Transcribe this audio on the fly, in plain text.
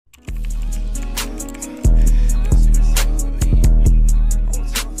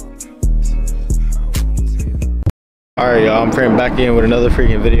Alright y'all, I'm back in with another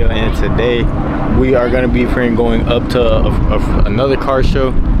freaking video, and today we are gonna be going up to another car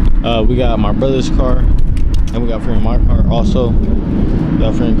show. We got my brother's car and we got my car also.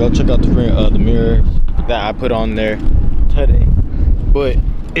 Y'all go check out the mirror that I put on there today. But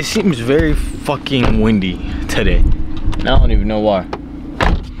it seems very fucking windy today, and I don't even know why.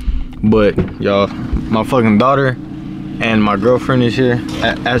 But y'all, my fucking daughter and my girlfriend is here,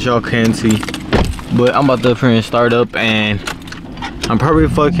 as y'all can see. But I'm about to start up, and I'm probably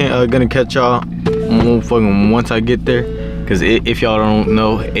fucking gonna catch y'all once I get there, because if y'all don't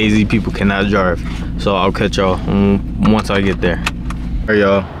know, AZ people cannot drive. So I'll catch y'all once I get there. Alright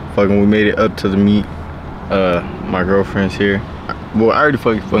y'all, we made it up to the meet. My girlfriend's here. Well, I already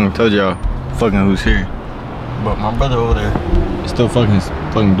fucking told y'all who's here. But my brother over there is still fucking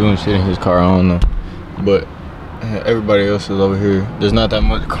doing shit in his car. I don't know. But everybody else is over here. There's not that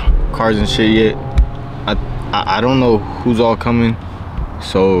much cars and shit yet. I don't know who's all coming,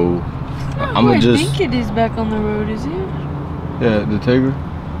 so I'm gonna just. I think it is back on the road, is it? Yeah, the Tiger.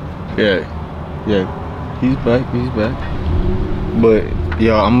 Yeah, he's back. But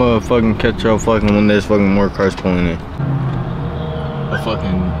y'all, I'm gonna fucking catch y'all when there's more cars pulling in. The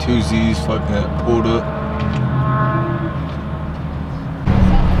fucking 2Zs pulled up.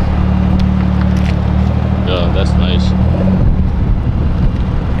 Yeah, that's nice.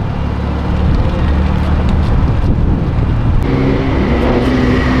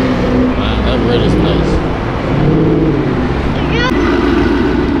 Red is nice.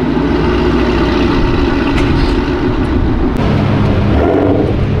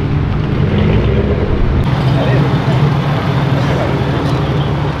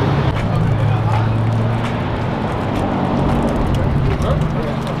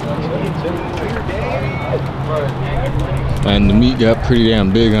 And the meat got pretty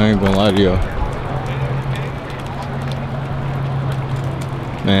damn big, I ain't gonna lie to y'all.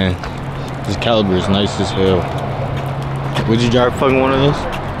 Man, this caliber is nice as hell. Would you drive one of those?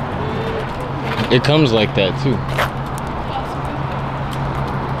 It comes like that too.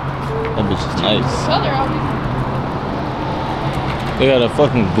 That bitch is nice. They got a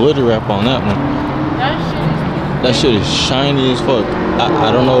glitter wrap on that one. That shit is shiny as fuck.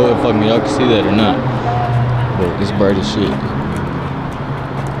 I don't know if y'all can see that or not, but it's bright as shit.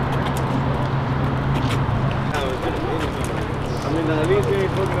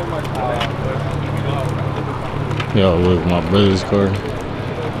 Yo, look, my brother's car,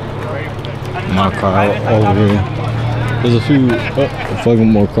 my car over here. There's a few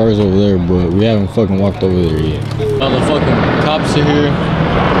more cars over there, but we haven't walked over there yet. All the cops are here.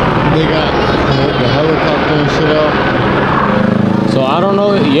 They got the helicopter and shit out. So I don't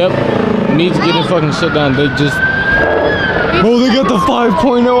know. Yep, needs getting shut down. They just, oh, they got the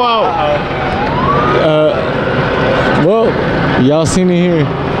 5.0 out. Well, y'all seen it here.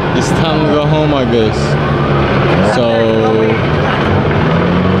 It's time to go home, I guess. So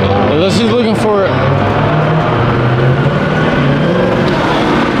unless he's looking for it.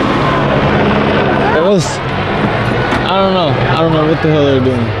 I don't know what the hell they're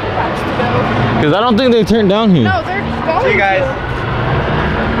doing. Because I don't think they turned down here. No, they're going. See you guys.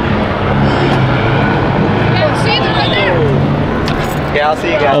 Yeah, see them right there. Yeah, I'll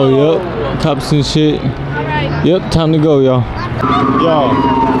see you guys. Oh, yep. Cops and shit. Alright. Yep, time to go, y'all. Y'all,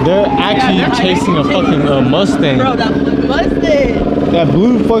 they're actually chasing a Mustang. Bro, that blue Mustang. That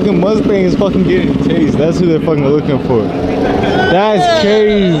blue Mustang is getting chased. That's who they're looking for. That's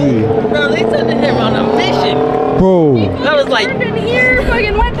crazy. Bro, they sent him on a mission. Bro. That was like,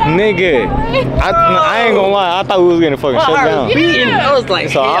 nigga, I ain't gonna lie, I thought we was getting shut down. Yeah. I was like,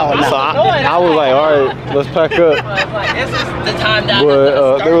 so I was like, alright, let's pack up. I was like, this is the time that.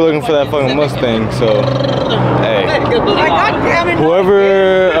 But they were looking for that Mustang, so hey,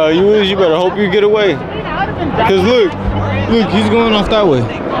 whoever you is, you better hope you get away. Cause look, he's going off that way.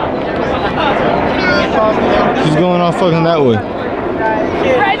 He's going off that way.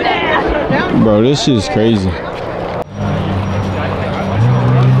 Bro, this shit is crazy.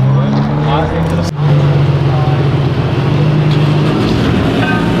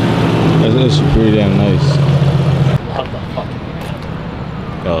 That's pretty damn nice.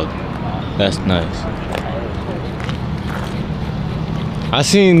 Yo, that's nice. I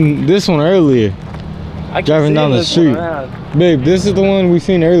seen this one earlier. Driving down the street. Babe, this is the one we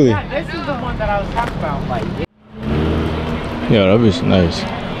seen earlier. Yeah, this is the one that I was talking about. Yeah, that bitch nice.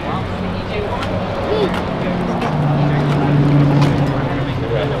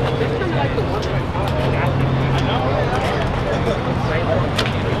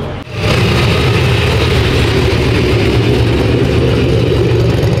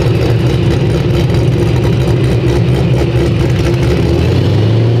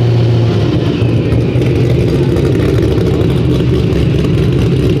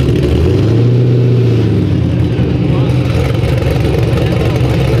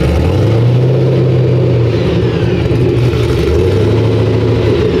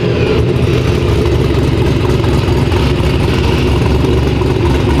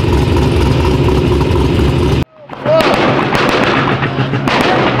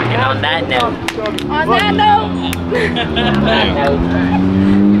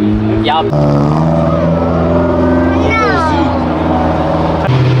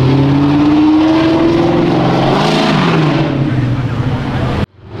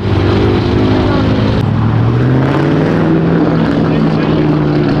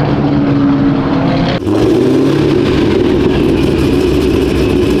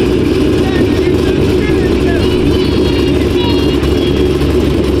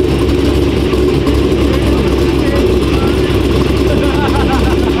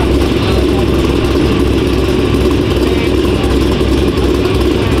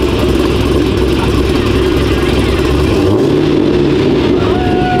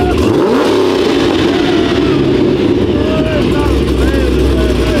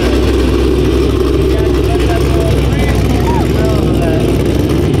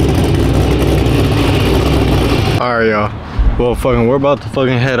 Alright, y'all. Well, fucking, we're about to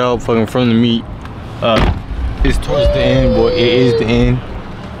fucking head out fucking from the meet. It's towards the end, boy. It is the end.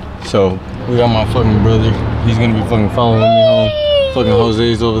 So, we got my fucking brother. He's gonna be fucking following me home. Fucking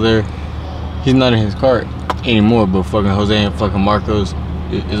Jose's over there. He's not in his car anymore, but fucking Jose and fucking Marcos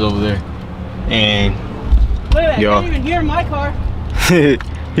is over there. And, I can't even hear my car.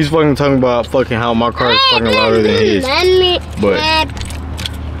 he's fucking talking about fucking how my car is fucking louder than his. But,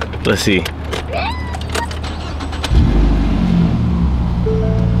 let's see.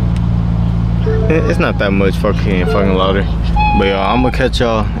 It's not that much fucking louder. But y'all, I'm gonna catch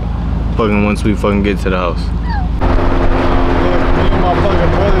y'all fucking once we fucking get to the house. My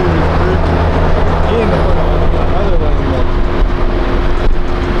fucking brother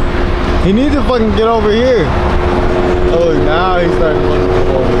is he needs to fucking get over here. Oh, now he's starting to fucking come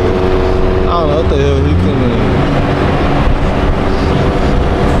over here. I don't know what the hell he can.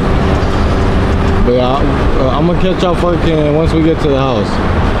 But yeah, I'm gonna catch y'all fucking once we get to the house.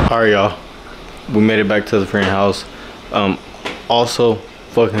 Alright, y'all. We made it back to the friend house. Also,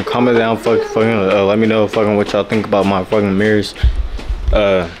 fucking comment down, let me know fucking what y'all think about my fucking mirrors.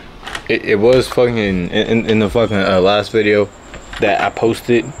 It was fucking in the fucking last video that I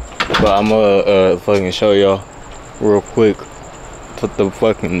posted, but I'm gonna fucking show y'all real quick with the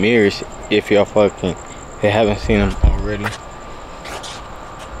fucking mirrors if y'all fucking haven't seen them already.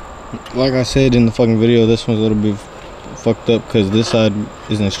 Like I said in the fucking video, this one's a little bit fucked up because this side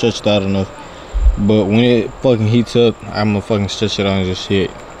isn't stretched out enough. But when it fucking heats up, I'm gonna fucking stretch it on this shit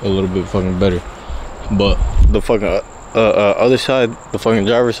a little bit fucking better. But the fucking other side, the fucking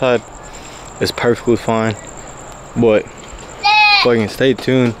driver's side, is perfectly fine. But fucking stay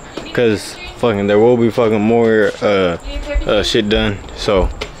tuned, cause fucking there will be fucking more shit done. So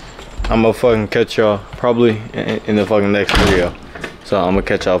I'm gonna fucking catch y'all probably in the fucking next video. So I'm gonna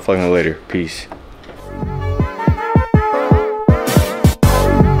catch y'all fucking later. Peace.